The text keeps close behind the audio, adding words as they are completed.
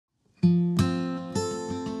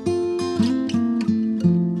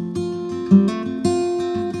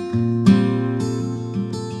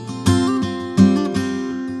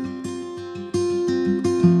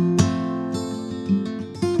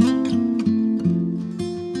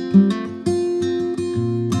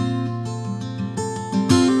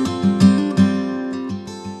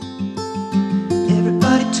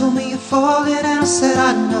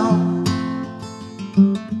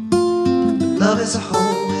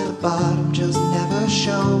bottom just never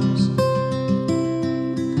shows.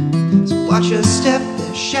 So watch your step,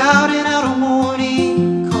 they're shouting out a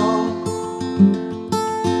warning call.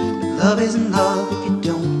 But love isn't love if you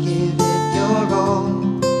don't give it your all.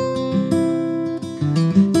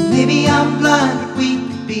 Maybe I'm blind, but we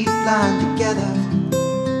could be blind together.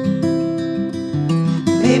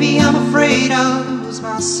 Maybe I'm afraid I'll lose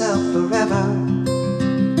myself forever,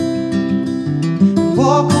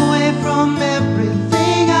 walk away from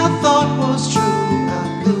everything I thought was true.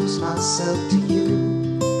 I'd lose myself to you.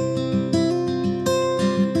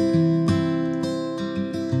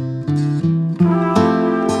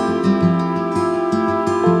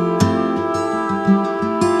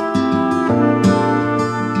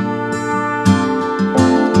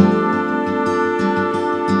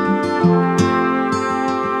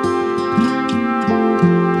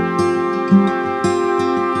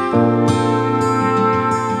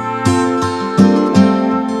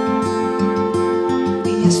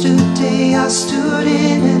 Yesterday I stood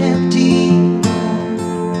in an empty room,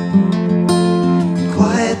 and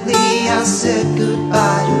quietly I said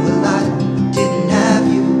goodbye to a life that didn't have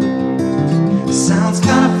you. It sounds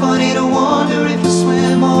kind of funny to wonder if you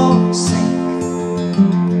swim or sink.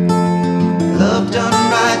 Love done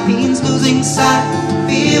right means losing sight of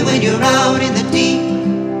fear when you're out in the deep.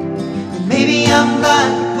 And maybe I'm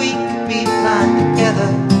blind, but we could be blind together.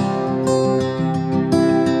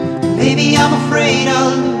 Maybe I'm afraid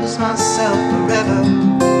I'll lose myself forever,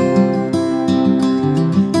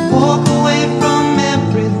 walk away from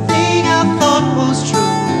everything I thought was true.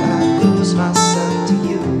 I'd lose myself to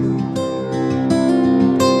you.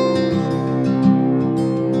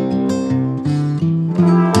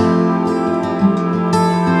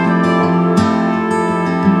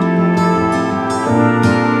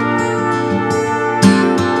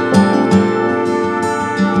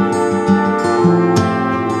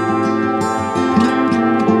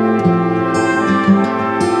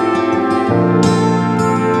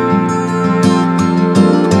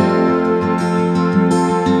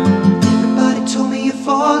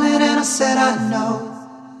 I said I know,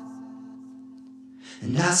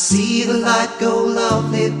 and I see the light go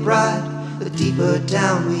lovely bright, the deeper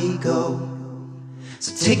down we go.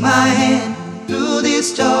 So take my hand, through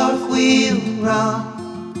this dark we'll run,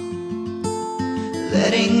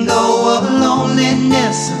 letting go of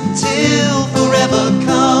loneliness until